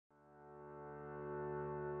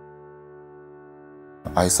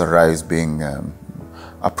AESA-RISE being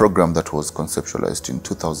a program that was conceptualized in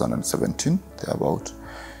 2017, thereabout,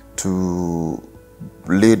 to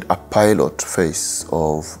lead a pilot phase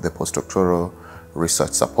of the postdoctoral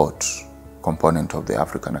research support component of the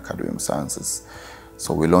African Academy of Sciences.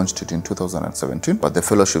 So we launched it in 2017, but the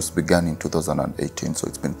fellowships began in 2018, so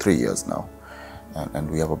it's been 3 years now. And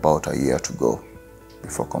we have about a year to go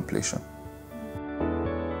before completion.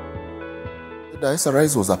 The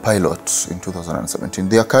AESA-RISE was a pilot in 2017.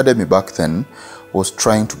 The Academy back then was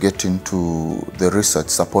trying to get into the research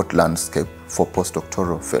support landscape for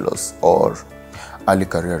postdoctoral fellows or early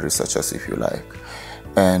career researchers, if you like.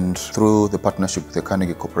 And through the partnership with the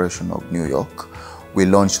Carnegie Corporation of New York, we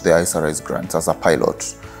launched the AESA-RISE grants as a pilot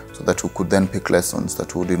so that we could then pick lessons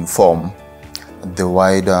that would inform the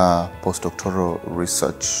wider postdoctoral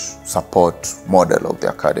research support model of the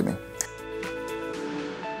Academy.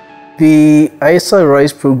 The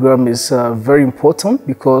AESA-RISE program is very important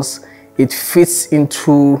because it fits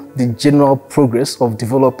into the general progress of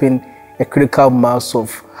developing a critical mass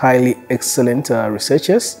of highly excellent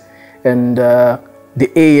researchers. And the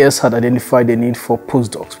AES had identified the need for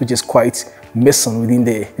postdocs, which is quite missing within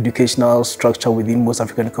the educational structure within most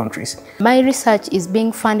African countries. My research is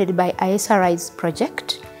being funded by AESA-RISE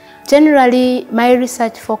project. Generally, my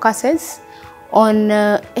research focuses on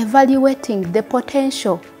evaluating the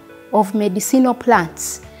potential of medicinal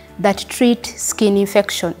plants that treat skin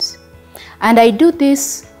infections. And I do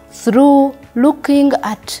this through looking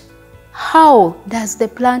at how does the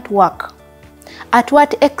plant work, at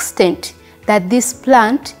what extent that this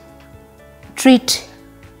plant treat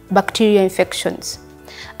bacterial infections.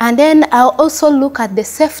 And then I'll also look at the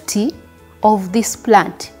safety of this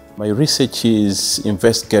plant. My research is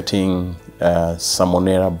investigating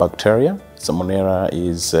Salmonella bacteria. Salmonella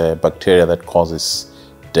is a bacteria that causes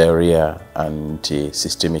diarrhea and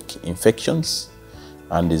systemic infections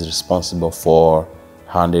and is responsible for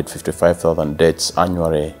 155,000 deaths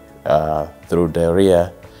annually through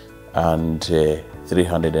diarrhea and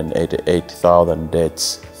 388,000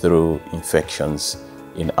 deaths through infections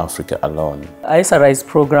in Africa alone. AESA-RISE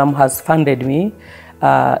program has funded me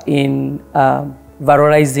in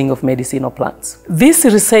valorizing of medicinal plants. This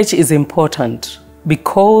research is important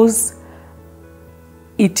because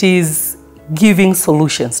it is giving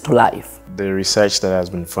solutions to life. The research that has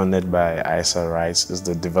been funded by AESA-RISE is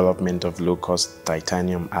the development of low-cost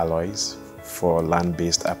titanium alloys for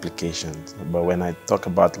land-based applications. But when I talk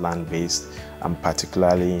about land-based, I'm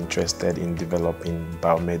particularly interested in developing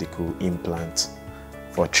biomedical implants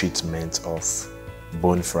for treatment of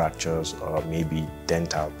bone fractures or maybe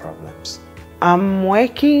dental problems. I'm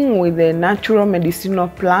working with a natural medicinal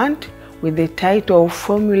plant with the title of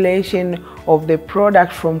formulation of the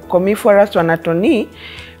product from Coniferous to Anatony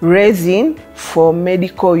resin for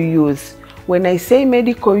medical use. When I say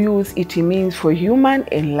medical use, it means for human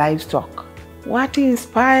and livestock. What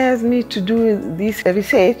inspires me to do this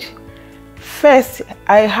research? First,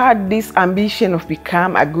 I had this ambition of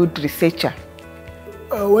become a good researcher.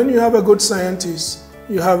 When you have a good scientist,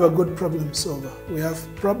 you have a good problem solver. We have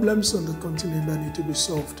problems on the continent that need to be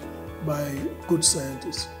solved by good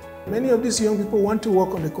scientists. Many of these young people want to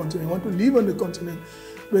work on the continent, want to live on the continent,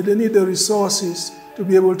 but they need the resources to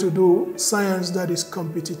be able to do science that is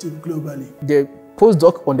competitive globally. The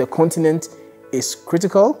postdoc on the continent is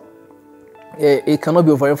critical. It cannot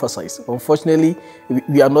be overemphasized. Unfortunately,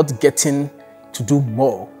 we are not getting to do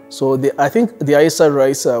more. So I think the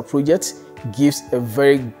AESA-RISE project gives a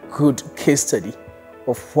very good case study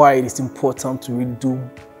of why it is important to really do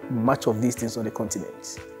much of these things on the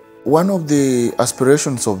continent. One of the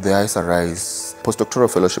aspirations of the AESA-RISE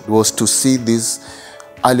postdoctoral fellowship was to see these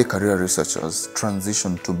early career researchers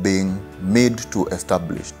transition to being mid to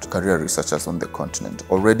established career researchers on the continent,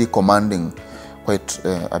 already commanding quite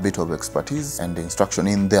a bit of expertise and instruction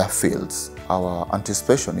in their fields. Our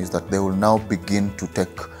anticipation is that they will now begin to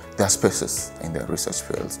take their spaces in their research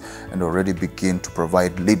fields and already begin to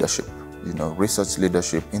provide leadership, research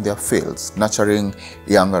leadership in their fields, nurturing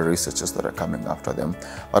younger researchers that are coming after them,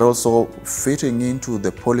 but also fitting into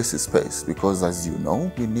the policy space because, as you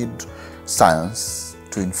know, we need science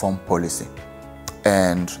to inform policy.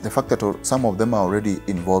 And the fact that some of them are already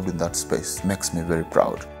involved in that space makes me very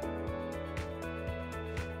proud.